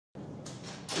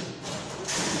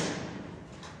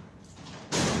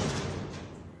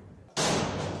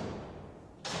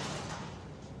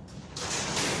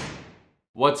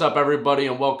What's up, everybody,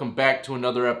 and welcome back to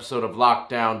another episode of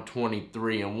Lockdown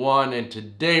 23-1. And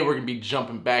today we're going to be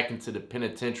jumping back into the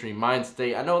penitentiary mind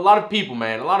state. I know a lot of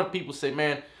people, say,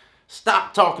 man,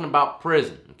 stop talking about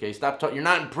prison, okay? You're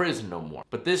not in prison no more.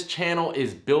 But this channel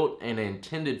is built and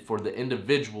intended for the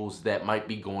individuals that might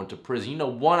be going to prison. You know,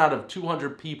 1 out of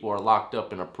 200 people are locked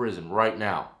up in a prison right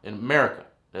now in America.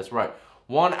 That's right.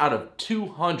 1 out of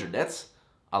 200. That's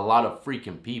a lot of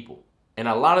freaking people. And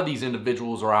a lot of these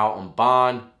individuals are out on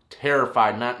bond,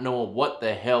 terrified, not knowing what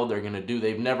the hell they're going to do.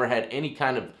 They've never had any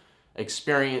kind of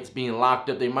experience being locked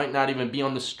up. They might not even be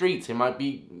on the streets. They might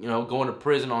be, going to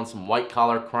prison on some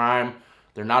white-collar crime.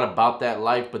 They're not about that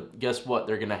life, but guess what?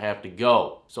 They're going to have to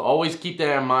go. So always keep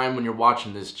that in mind when you're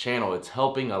watching this channel. It's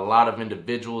helping a lot of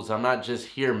individuals. I'm not just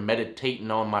here meditating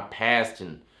on my past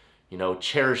and,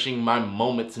 cherishing my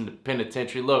moments in the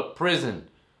penitentiary. Look, prison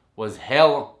was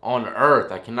hell on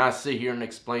earth. I cannot sit here and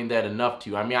explain that enough to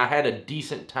you. I mean, I had a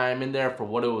decent time in there for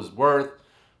what it was worth,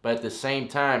 but at the same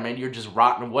time, man, you're just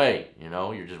rotting away,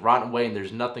 You're just rotting away, and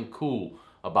there's nothing cool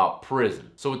about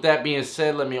prison. So with that being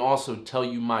said, let me also tell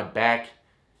you my back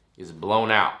is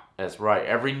blown out. That's right.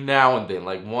 Every now and then,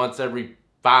 like once every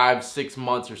 5-6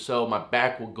 months or so, my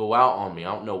back will go out on me.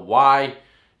 I don't know why.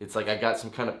 It's like I got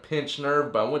some kind of pinched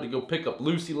nerve, but I went to go pick up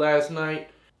Lucy last night,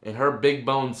 and her big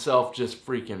bone self just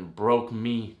freaking broke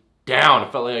me down.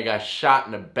 It felt like I got shot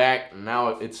in the back, and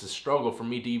now it's a struggle for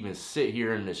me to even sit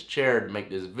here in this chair to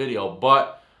make this video,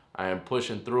 but I am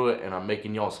pushing through it, and I'm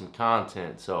making y'all some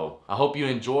content. So I hope you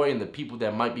enjoy, and the people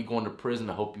that might be going to prison,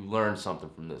 I hope you learn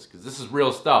something from this, because this is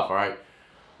real stuff, all right?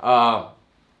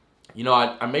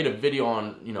 I made a video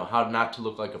on, how not to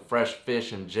look like a fresh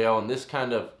fish in jail, and this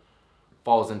kind of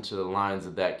falls into the lines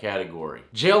of that category.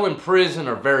 Jail and prison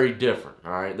are very different,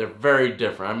 all right? They're very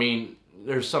different. I mean,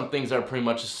 there's some things that are pretty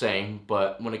much the same,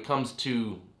 but when it comes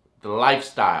to the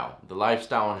lifestyle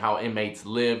and how inmates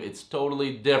live, it's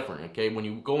totally different, okay? When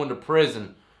you go into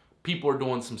prison, people are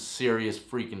doing some serious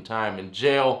freaking time. In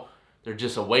jail, they're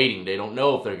just awaiting. They don't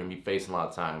know if they're gonna be facing a lot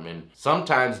of time. And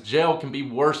sometimes jail can be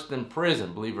worse than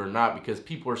prison, believe it or not, because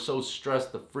people are so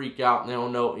stressed to freak out, and they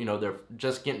don't know, they're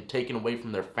just getting taken away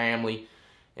from their family,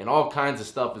 and all kinds of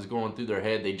stuff is going through their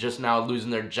head. They just now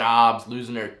losing their jobs,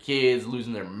 losing their kids,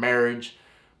 losing their marriage.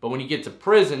 But when you get to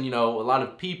prison, a lot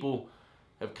of people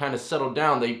have kind of settled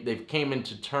down. They've came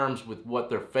into terms with what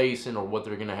they're facing or what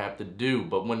they're gonna have to do.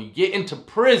 But when you get into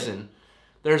prison,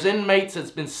 there's inmates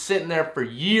that's been sitting there for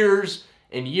years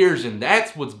and years, and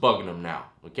that's what's bugging them now,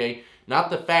 okay? Not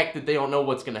the fact that they don't know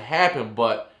what's gonna happen,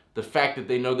 but the fact that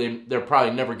they know they're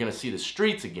probably never gonna see the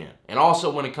streets again. And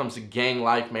also when it comes to gang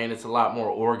life, man, it's a lot more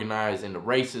organized, and the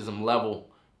racism level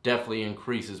definitely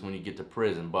increases when you get to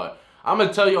prison. But I'm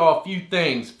gonna tell you all a few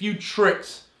things, few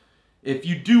tricks. If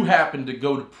you do happen to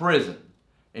go to prison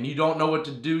and you don't know what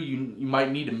to do, you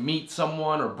might need to meet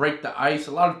someone or break the ice.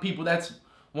 A lot of people, that's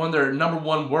one of their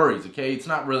 #1 worries, okay? It's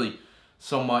not really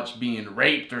so much being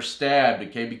raped or stabbed,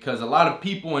 okay? Because a lot of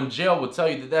people in jail will tell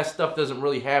you that stuff doesn't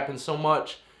really happen so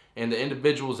much, and the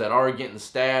individuals that are getting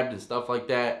stabbed and stuff like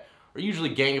that are usually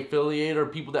gang affiliated or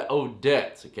people that owe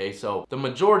debts, okay? So the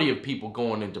majority of people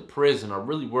going into prison are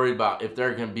really worried about if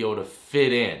they're gonna be able to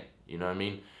fit in, you know what I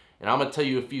mean? And I'm gonna tell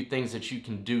you a few things that you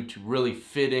can do to really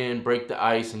fit in, break the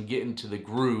ice, and get into the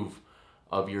groove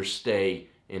of your stay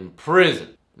in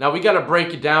prison. Now we gotta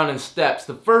break it down in steps.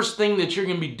 The first thing that you're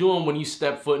gonna be doing when you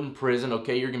step foot in prison,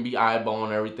 okay, you're gonna be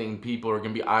eyeballing everything. People are gonna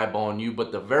be eyeballing you,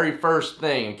 but the very first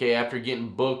thing, okay, after getting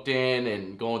booked in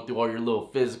and going through all your little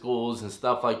physicals and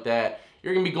stuff like that,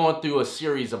 you're gonna be going through a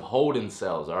series of holding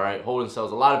cells, all right? Holding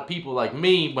cells. A lot of people like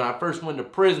me, when I first went to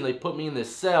prison, they put me in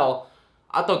this cell.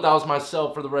 I thought that was my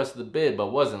cell for the rest of the bid, but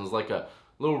it wasn't. It was like a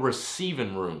little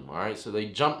receiving room, all right? So they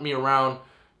jumped me around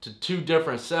to 2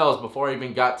 different cells before I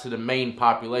even got to the main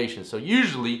population. So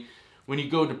usually when you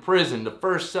go to prison, the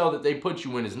first cell that they put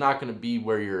you in is not going to be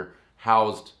where you're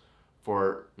housed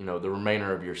for, the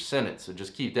remainder of your sentence. So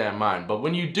just keep that in mind. But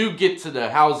when you do get to the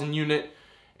housing unit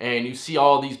and you see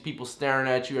all these people staring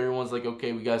at you, everyone's like,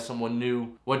 okay, we got someone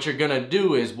new. What you're gonna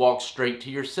do is walk straight to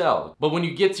your cell. But when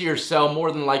you get to your cell,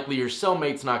 more than likely your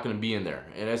cellmate's not gonna be in there.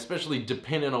 And especially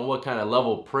depending on what kind of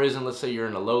level of prison, let's say you're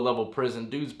in a low level prison,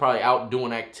 dude's probably out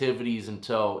doing activities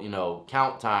until,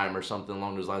 count time or something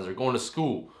along those lines. They're going to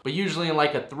school. But usually in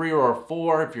like a 3 or a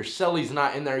 4, if your cellie's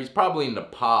not in there, he's probably in the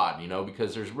pod,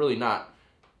 because there's really not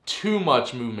too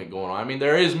much movement going on. I mean,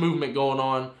 there is movement going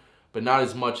on, but not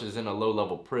as much as in a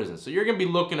low-level prison. So you're going to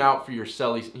be looking out for your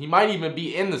cellie. He might even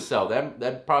be in the cell.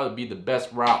 That'd probably be the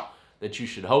best route that you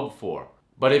should hope for.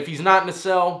 But if he's not in the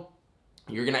cell,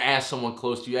 you're gonna ask someone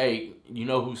close to you, hey, you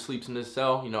know who sleeps in this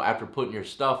cell? You know, after putting your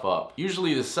stuff up.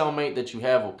 Usually the cellmate that you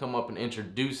have will come up and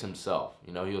introduce himself.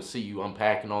 You know, he'll see you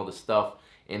unpacking all the stuff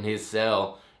in his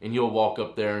cell, and you'll walk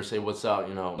up there and say, what's up,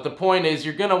 you know. But the point is,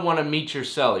 you're gonna wanna meet your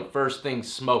cellie. First thing,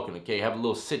 smoking, okay? Have a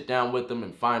little sit down with them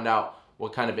and find out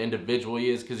what kind of individual he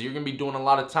is, because you're gonna be doing a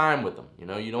lot of time with them. You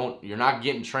know, you're not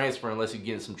getting transferred unless you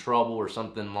get in some trouble or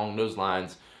something along those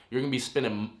lines. You're gonna be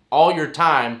spending all your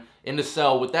time in the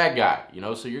cell with that guy, you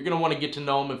know, so you're gonna want to get to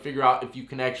know him and figure out if you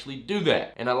can actually do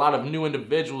that. And a lot of new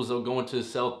individuals, they'll go into the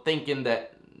cell thinking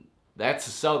that that's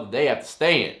the cell that they have to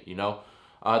stay in, you know.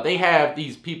 They have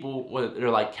these people, they're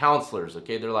like counselors,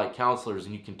 okay? They're like counselors,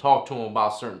 and you can talk to them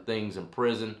about certain things in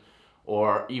prison,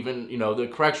 or even, you know, the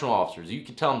correctional officers. You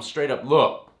can tell them straight up,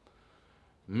 look,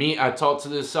 I talked to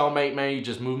this cellmate, man, you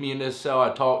just moved me in this cell, I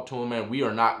talked to him, man, we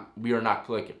are not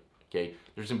clicking, okay?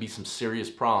 There's gonna be some serious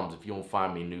problems if you don't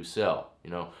find me a new cell, you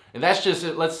know? And that's just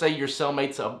it. Let's say your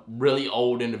cellmate's a really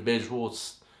old individual,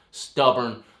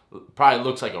 stubborn, probably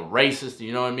looks like a racist,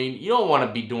 you know what I mean? You don't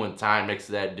wanna be doing time next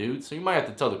to that dude, so you might have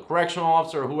to tell the correctional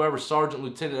officer or whoever, sergeant,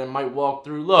 lieutenant that might walk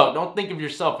through, look, don't think of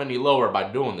yourself any lower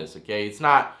by doing this, okay? It's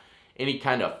not any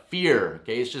kind of fear,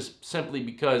 okay? It's just simply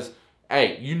because,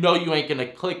 hey, you know you ain't gonna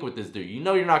click with this dude. You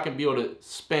know you're not gonna be able to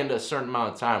spend a certain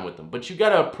amount of time with them. But you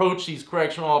gotta approach these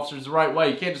correctional officers the right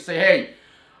way. You can't just say, hey,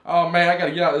 oh man, I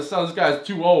gotta get out of this cell. This guy's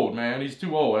too old, man. He's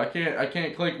too old. I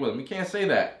can't click with him. You can't say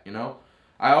that, you know?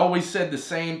 I always said the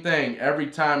same thing every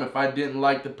time if I didn't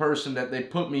like the person that they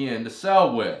put me in the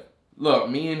cell with. Look,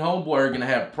 me and homeboy are gonna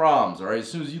have problems, all right? As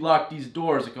soon as you lock these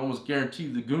doors, I can almost guarantee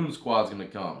the goon squad's gonna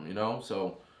come, you know?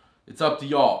 So it's up to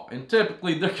y'all. And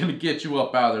typically, they're going to get you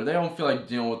up out of there. They don't feel like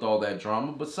dealing with all that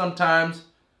drama. But sometimes,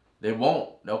 they won't.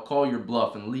 They'll call your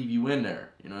bluff and leave you in there.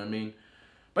 You know what I mean?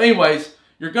 But anyways,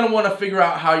 you're going to want to figure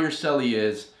out how your cellie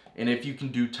is and if you can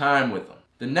do time with them.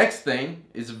 The next thing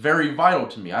is very vital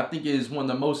to me. I think it is one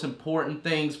of the most important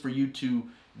things for you to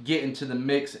get into the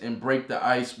mix and break the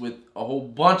ice with a whole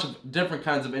bunch of different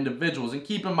kinds of individuals. And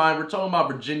keep in mind, we're talking about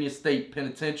Virginia State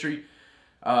Penitentiary.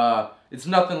 It's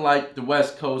nothing like the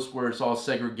West Coast where it's all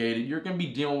segregated. You're going to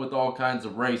be dealing with all kinds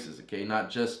of races, okay? Not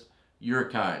just your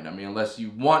kind. I mean, unless you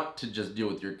want to just deal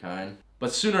with your kind.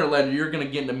 But sooner or later, you're going to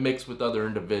get in the mix with other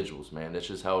individuals, man. That's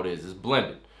just how it is. It's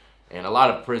blended. And a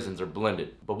lot of prisons are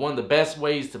blended. But one of the best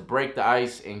ways to break the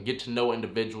ice and get to know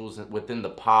individuals within the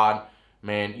pod,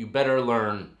 man, you better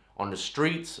learn on the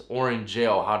streets or in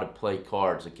jail how to play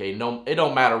cards, okay? No, it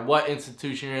don't matter what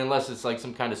institution you're in, unless it's like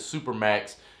some kind of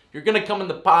supermax. You're going to come in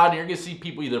the pod and you're going to see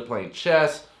people either playing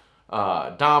chess,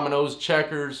 dominoes,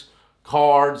 checkers,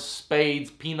 cards, spades,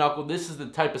 pinochle. This is the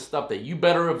type of stuff that you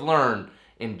better have learned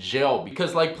in jail.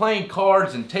 Because like playing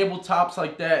cards and tabletops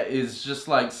like that is just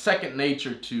like second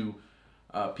nature to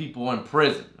people in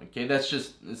prison. Okay, that's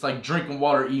just, it's like drinking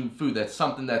water, eating food. That's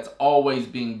something that's always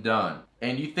being done.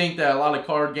 And you think that a lot of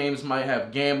card games might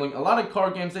have gambling. A lot of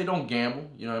card games, they don't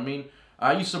gamble. You know what I mean?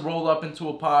 I used to roll up into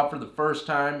a pod for the first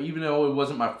time, even though it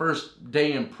wasn't my first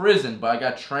day in prison, but I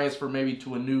got transferred maybe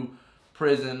to a new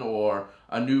prison or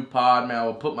a new pod, man. I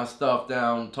would put my stuff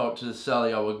down, talk to the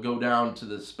cellie. I would go down to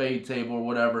the spade table or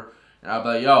whatever, and I'd be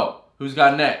like, yo, who's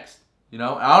got next? You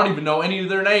know, I don't even know any of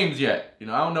their names yet. You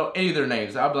know, I don't know any of their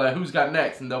names. I'll be like, who's got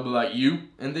next? And they'll be like, you.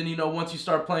 And then, you know, once you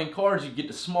start playing cards, you get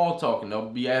to small talking. They'll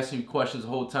be asking you questions the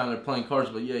whole time they're playing cards.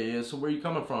 But yeah, so where you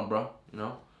coming from, bro? You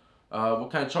know?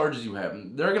 What kind of charges you have.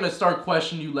 And they're going to start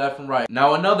questioning you left and right.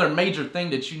 Now, another major thing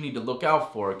that you need to look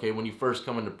out for, okay, when you first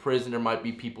come into prison, there might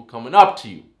be people coming up to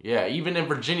you. Yeah, even in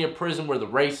Virginia prison where the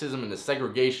racism and the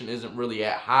segregation isn't really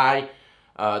at high,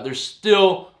 there's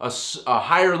still a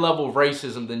higher level of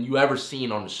racism than you ever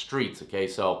seen on the streets, okay?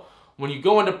 So when you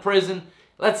go into prison,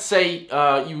 let's say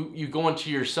you go into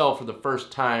your cell for the first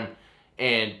time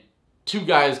and two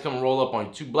guys come and roll up on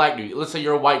you, two black dudes. Let's say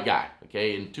you're a white guy,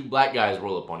 okay, and two black guys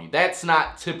roll up on you. That's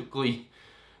not typically,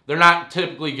 they're not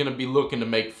typically going to be looking to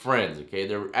make friends, okay?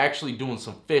 They're actually doing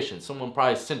some fishing. Someone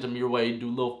probably sent them your way, do a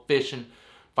little fishing,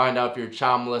 find out if you're a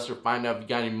child molester, find out if you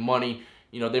got any money.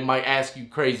 You know, they might ask you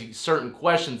crazy certain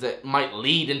questions that might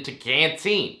lead into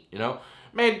canteen, you know?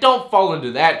 Man, don't fall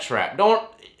into that trap. Don't,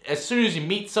 as soon as you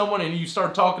meet someone and you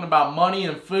start talking about money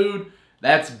and food,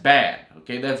 that's bad,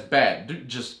 okay? That's bad.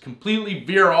 Just completely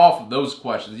veer off of those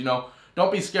questions, you know?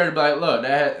 Don't be scared to be like, look,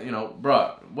 that, you know,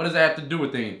 bruh, what does that have to do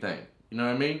with anything? You know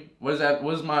what I mean? What is that?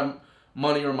 What is my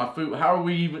money or my food? How did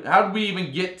we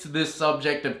even get to this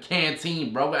subject of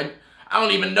canteen, bro? I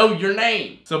don't even know your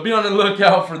name. So be on the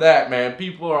lookout for that, man.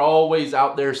 People are always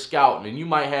out there scouting, and you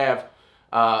might have,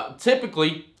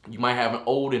 typically, you might have an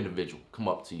old individual come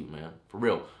up to you, man, for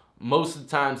real. most of the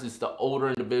times it's the older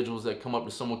individuals that come up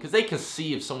to someone because they can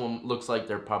see if someone looks like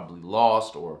they're probably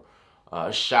lost or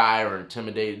shy or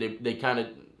intimidated. They kind of,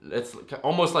 it's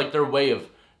almost like their way of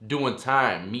doing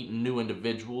time, meeting new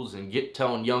individuals and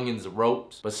telling youngins the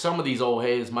ropes. But some of these old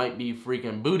heads might be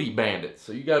freaking booty bandits,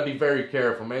 so you gotta be very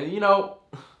careful, man. You know,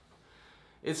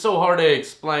 it's so hard to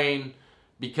explain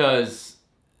because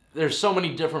there's so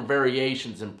many different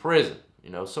variations in prison. You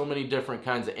know, so many different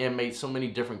kinds of inmates, so many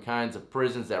different kinds of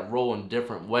prisons that roll in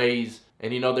different ways.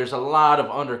 And you know, there's a lot of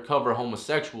undercover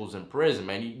homosexuals in prison,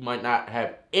 man. You might not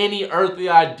have any earthly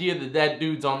idea that that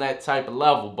dude's on that type of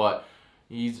level, but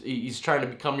he's trying to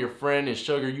become your friend and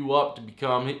sugar you up to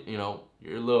become, you know,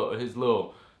 his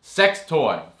little sex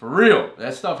toy. For real.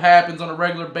 That stuff happens on a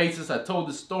regular basis. I told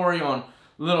this story on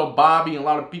Little Bobby, and a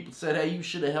lot of people said, hey, you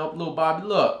should have helped Little Bobby.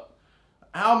 Look,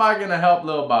 how am I gonna help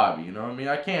Lil Bobby? You know what I mean?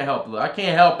 I can't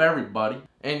help everybody.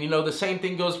 And you know, the same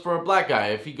thing goes for a black guy.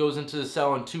 If he goes into the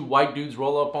cell and two white dudes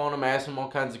roll up on him, ask him all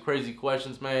kinds of crazy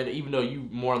questions, man, even though you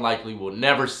more likely will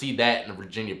never see that in a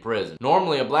Virginia prison.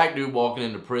 Normally, a black dude walking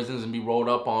into prisons and be rolled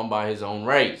up on by his own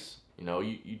race. You know,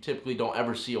 you typically don't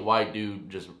ever see a white dude,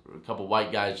 just a couple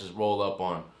white guys just roll up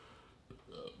on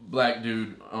a black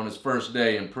dude on his first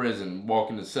day in prison, walk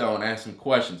in the cell and ask him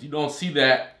questions. You don't see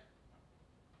that.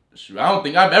 Shoot, I don't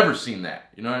think I've ever seen that.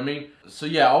 You know what I mean? So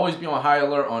yeah, always be on high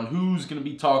alert on who's going to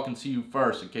be talking to you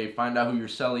first, okay? Find out who your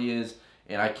cellie is.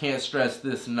 And I can't stress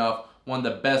this enough. One of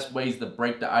the best ways to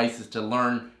break the ice is to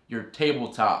learn your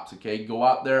tabletops, okay? Go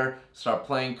out there, start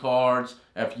playing cards,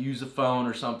 after you use a phone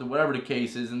or something, whatever the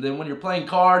case is. And then when you're playing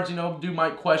cards, you know, dude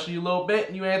might question you a little bit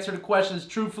and you answer the questions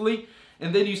truthfully.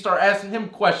 And then you start asking him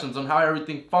questions on how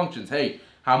everything functions. Hey,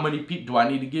 how many people do I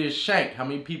need to get a shank? How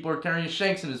many people are carrying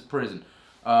shanks in this prison?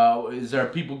 Is there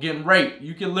people getting raped?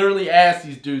 You can literally ask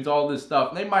these dudes all this stuff.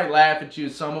 And they might laugh at you,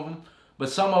 some of them,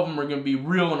 but some of them are going to be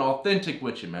real and authentic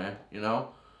with you, man. You know,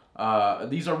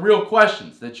 these are real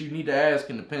questions that you need to ask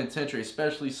in the penitentiary,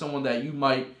 especially someone that you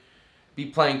might be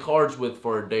playing cards with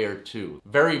for a day or two.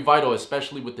 Very vital,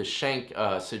 especially with the shank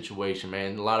situation,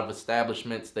 man. A lot of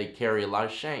establishments, they carry a lot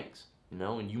of shanks, you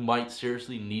know, and you might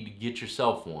seriously need to get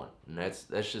yourself one. And that's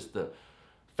just the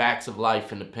facts of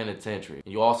life in the penitentiary.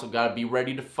 You also got to be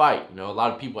ready to fight. You know, a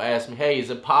lot of people ask me, hey, is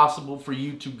it possible for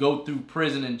you to go through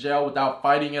prison and jail without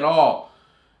fighting at all?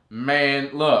 Man,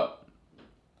 look,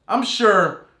 I'm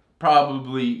sure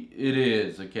probably it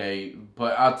is, okay?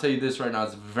 But I'll tell you this right now,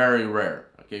 it's very rare,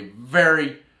 okay?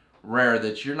 Very rare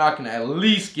that you're not going to at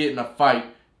least get in a fight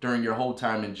during your whole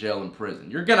time in jail and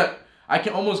prison. I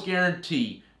can almost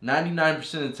guarantee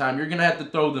 99% of the time, you're going to have to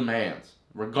throw them hands,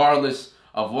 regardless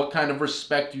of what kind of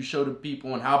respect you show to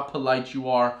people and how polite you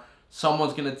are.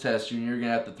 Someone's going to test you and you're going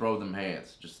to have to throw them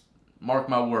hands. Just mark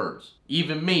my words.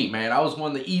 Even me, man, I was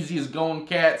one of the easiest going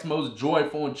cats, most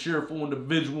joyful and cheerful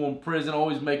individual in prison,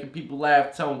 always making people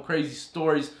laugh, telling crazy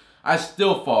stories. I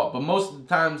still fought, but most of the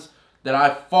times that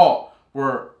I fought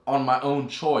were on my own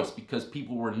choice because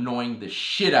people were annoying the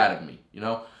shit out of me, you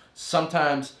know?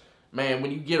 Sometimes, man,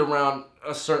 when you get around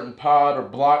a certain pod or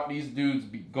block, these dudes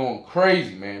be going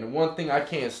crazy, man. And one thing I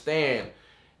can't stand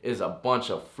is a bunch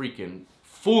of freaking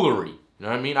foolery. You know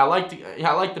what I mean? I like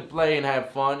to play and have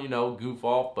fun, you know, goof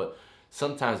off, but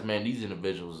sometimes, man, these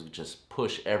individuals just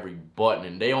push every button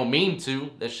and they don't mean to.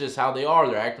 That's just how they are.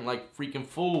 They're acting like freaking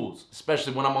fools.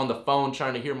 Especially when I'm on the phone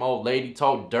trying to hear my old lady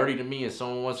talk dirty to me and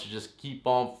someone wants to just keep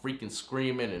on freaking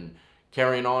screaming and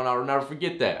carrying on. I'll never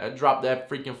forget that. I dropped that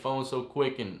freaking phone so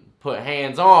quick and put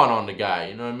hands on the guy,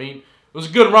 you know what I mean? It was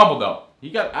a good rumble though.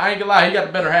 I ain't gonna lie, he got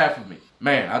the better half of me.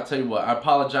 Man, I'll tell you what, I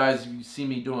apologize if you see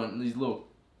me doing these little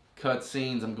cut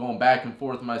scenes. I'm going back and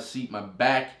forth in my seat. My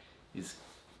back is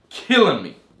killing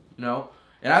me, you know?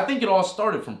 And I think it all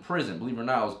started from prison, believe it or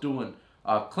not. I was doing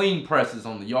clean presses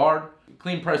on the yard.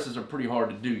 Clean presses are pretty hard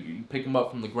to do. You pick them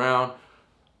up from the ground,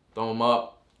 throw them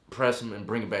up, press them and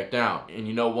bring it back down. And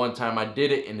you know, one time I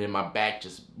did it and then my back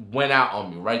just went out on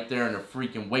me right there in a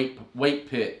freaking weight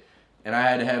pit. And I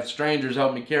had to have strangers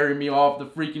help me carry me off the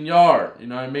freaking yard. You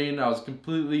know what I mean? I was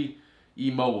completely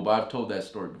immobile, but I've told that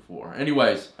story before.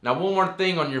 Anyways, now one more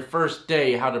thing on your first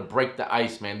day, how to break the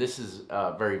ice, man. This is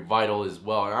very vital as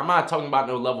well. And I'm not talking about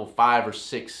no level 5 or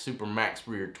 6 super max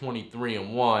where you're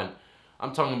 23-1.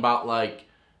 I'm talking about like,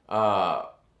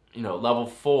 you know, level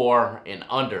 4 and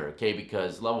under, okay?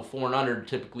 Because level 4 and under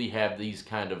typically have these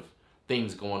kind of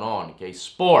things going on, okay?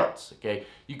 Sports, okay?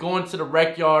 You go into the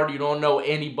rec yard, you don't know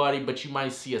anybody, but you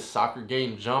might see a soccer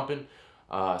game jumping,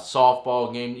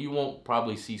 softball game. You won't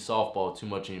probably see softball too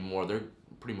much anymore. They're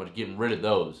pretty much getting rid of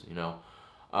those, you know?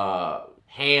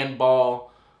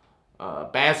 Handball,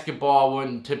 Basketball, I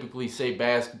wouldn't typically say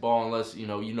basketball unless you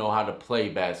know how to play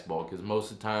basketball, because most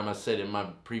of the time, I said in my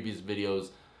previous videos,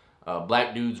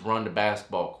 black dudes run the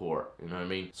basketball court, you know what I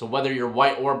mean? So whether you're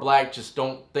white or black, just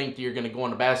don't think that you're going to go on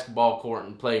the basketball court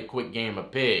and play a quick game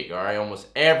of pig, all right? Almost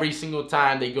every single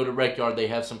time they go to rec yard, they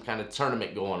have some kind of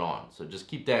tournament going on, so just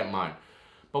keep that in mind.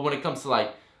 But when it comes to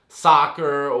like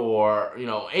soccer or, you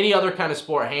know, any other kind of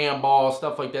sport, handball,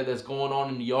 stuff like that that's going on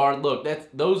in the yard, look,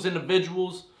 those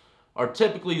individuals are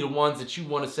typically the ones that you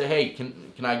want to say, hey,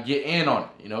 can I get in on it,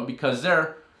 you know, because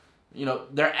they're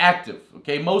active,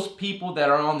 okay? Most people that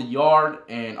are on the yard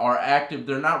and are active,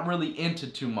 they're not really into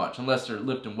too much unless they're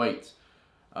lifting weights.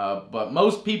 But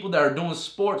most people that are doing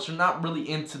sports are not really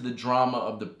into the drama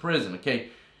of the prison, okay?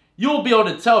 You'll be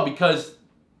able to tell because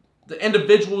the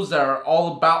individuals that are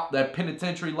all about that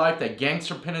penitentiary life, that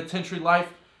gangster penitentiary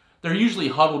life, they're usually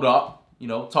huddled up, you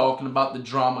know, talking about the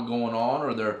drama going on,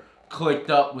 or they're clicked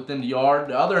up within the yard.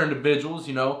 The other individuals,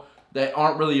 you know, that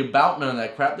aren't really about none of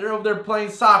that crap, they're over there playing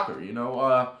soccer, you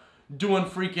know, doing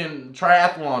freaking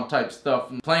triathlon type stuff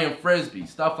and playing frisbee,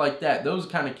 stuff like that. Those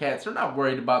kind of cats, they're not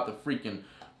worried about the freaking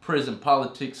prison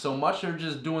politics so much. They're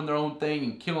just doing their own thing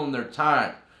and killing their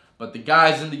time. But the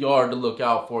guys in the yard to look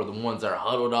out for are the ones that are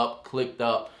huddled up, clicked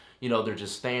up, you know, they're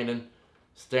just standing,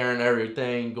 staring at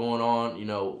everything going on, you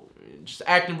know, just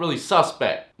acting really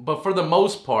suspect. But for the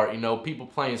most part, you know, people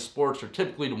playing sports are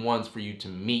typically the ones for you to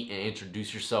meet and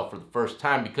introduce yourself for the first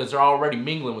time, because they're already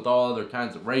mingling with all other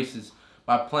kinds of races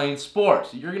by playing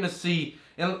sports. You're going to see,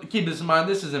 and keep this in mind,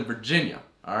 this is in Virginia,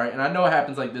 all right? And I know it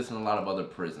happens like this in a lot of other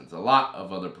prisons,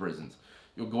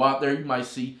 You'll go out there, you might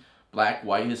see black,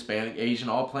 white, Hispanic, Asian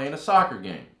all playing a soccer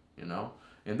game, you know?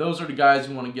 And those are the guys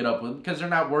you want to get up with, because they're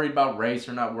not worried about race,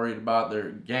 they're not worried about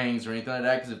their gangs or anything like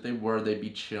that, because if they were, they'd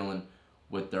be chilling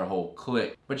with their whole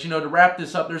clique. But, you know, to wrap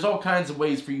this up, there's all kinds of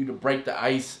ways for you to break the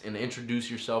ice and introduce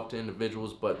yourself to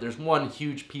individuals, but there's one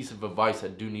huge piece of advice I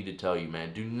do need to tell you,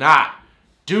 man. Do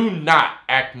not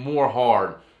act more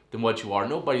hard than what you are.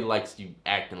 Nobody likes you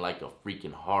acting like a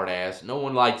freaking hard ass. No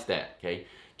one likes that, okay?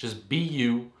 Just be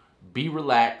you. Be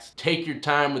relaxed, take your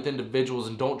time with individuals,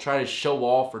 and don't try to show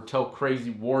off or tell crazy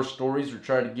war stories or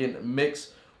try to get in a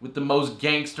mix with the most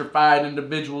gangster-fied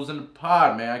individuals in the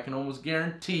pod, man. I can almost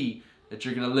guarantee that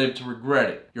you're going to live to regret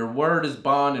it. Your word is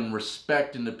bond, and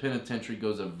respect in the penitentiary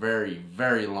goes a very,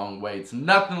 very long way. It's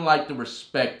nothing like the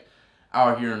respect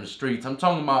out here in the streets. I'm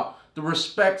talking about the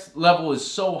respect level is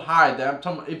so high that I'm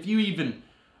talking about if you even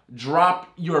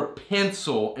drop your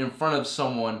pencil in front of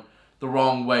someone the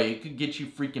wrong way, it could get you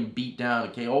freaking beat down,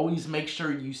 okay? Always make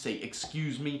sure you say,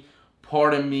 excuse me,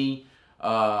 pardon me,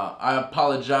 I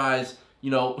apologize.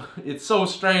 You know, it's so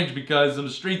strange because in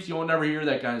the streets you'll never hear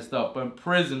that kind of stuff. But in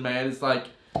prison, man, it's like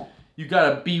you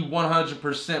gotta be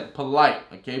 100% polite,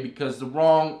 okay? Because the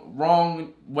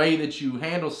wrong way that you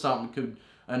handle something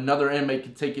another inmate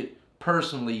could take it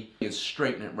personally and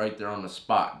straighten it right there on the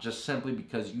spot, just simply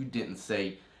because you didn't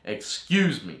say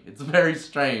excuse me. It's very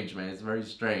strange, man. It's very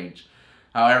strange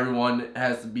how everyone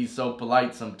has to be so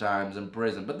polite sometimes in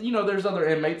prison. But, you know, there's other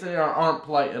inmates that aren't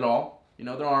polite at all. You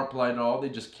know, they aren't polite at all. They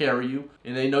just carry you.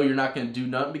 And they know you're not going to do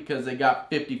nothing because they got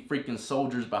 50 freaking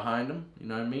soldiers behind them. You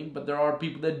know what I mean? But there are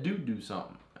people that do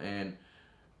something. And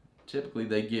typically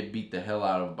they get beat the hell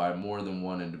out of by more than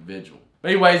one individual.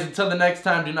 But anyways, until the next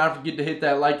time, do not forget to hit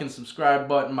that like and subscribe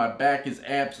button. My back is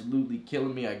absolutely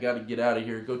killing me. I got to get out of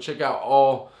here. Go check out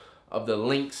all of the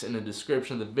links in the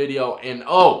description of the video. And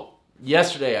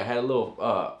yesterday I had a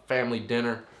little family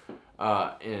dinner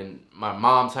in my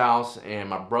mom's house, and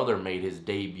my brother made his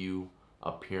debut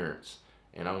appearance.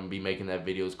 And I'm going to be making that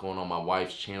video. It's going on my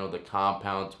wife's channel, The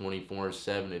Compound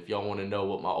 24/7. If y'all want to know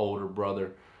what my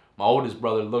oldest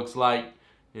brother looks like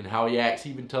and how he acts, he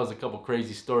even tells a couple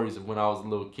crazy stories of when I was a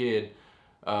little kid.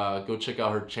 Go check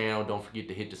out her channel. Don't forget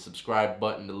to hit the subscribe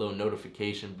button, the little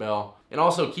notification bell. And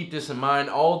also keep this in mind,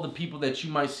 all the people that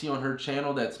you might see on her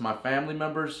channel that's my family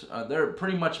members, they're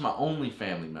pretty much my only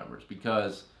family members,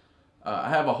 because I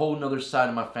have a whole nother side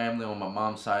of my family on my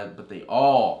mom's side, but they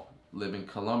all live in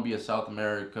Colombia, South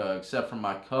America, except for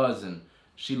my cousin.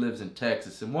 She lives in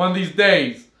Texas. And one of these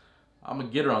days, I'm going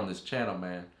to get her on this channel,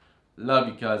 man. Love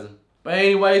you, cousin. But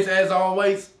anyways, as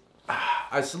always,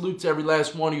 I salute to every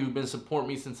last one of you who've been supporting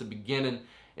me since the beginning,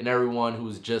 and everyone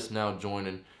who's just now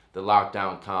joining the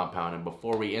Lockdown Compound. And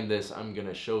before we end this, I'm going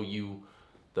to show you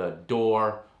the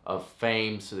door of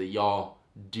fame so that y'all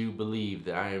do believe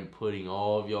that I am putting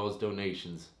all of y'all's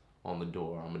donations on the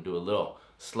door. I'm going to do a little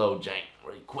slow jank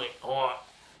really quick. Hold on.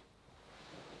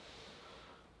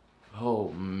 Oh,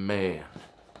 man.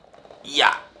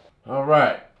 Yeah. All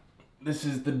right. This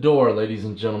is the door, ladies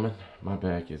and gentlemen. My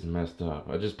back is messed up.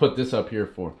 I just put this up here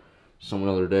for some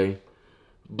other day.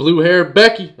 Blue hair,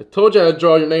 Becky. I told you I'd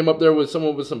draw your name up there with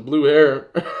someone with some blue hair.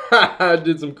 I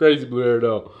did some crazy blue hair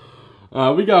though.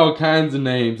 We got all kinds of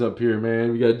names up here,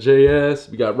 man. We got JS.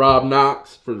 We got Rob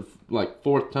Knox for like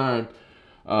 4th time.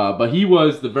 But he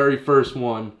was the very first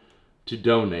one to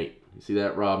donate. You see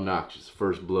that? Rob Knox, his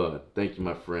first blood. Thank you,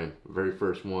 my friend. Very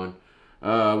first one.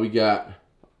 We got,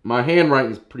 my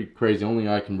handwriting is pretty crazy. Only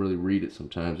I can really read it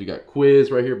sometimes. We got Quiz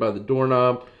right here by the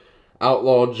doorknob.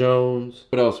 Outlaw Jones.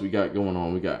 What else we got going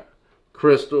on? We got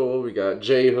Crystal. We got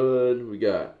J Hood. We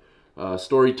got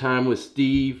Story Time with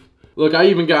Steve. Look, I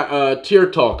even got Tear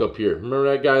Talk up here.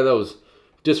 Remember that guy that was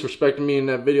disrespecting me in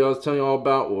that video I was telling you all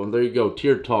about? Well, there you go.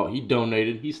 Tear Talk. He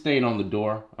donated. He's staying on the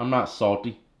door. I'm not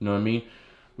salty. You know what I mean?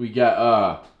 We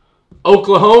got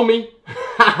Oklahoma.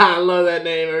 I love that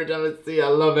name every time I see it. I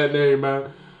love that name,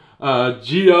 man.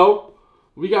 Gio.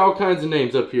 We got all kinds of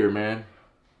names up here, man.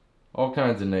 All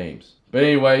kinds of names. But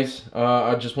anyways,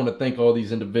 I just want to thank all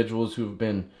these individuals who've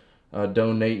been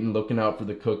donating, looking out for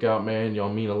the cookout, man.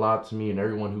 Y'all mean a lot to me, and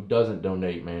everyone who doesn't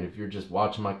donate, man. If you're just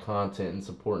watching my content and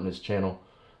supporting this channel,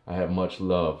 I have much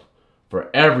love for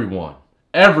everyone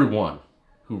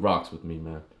who rocks with me,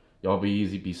 man. Y'all be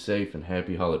easy, be safe, and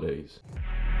happy holidays.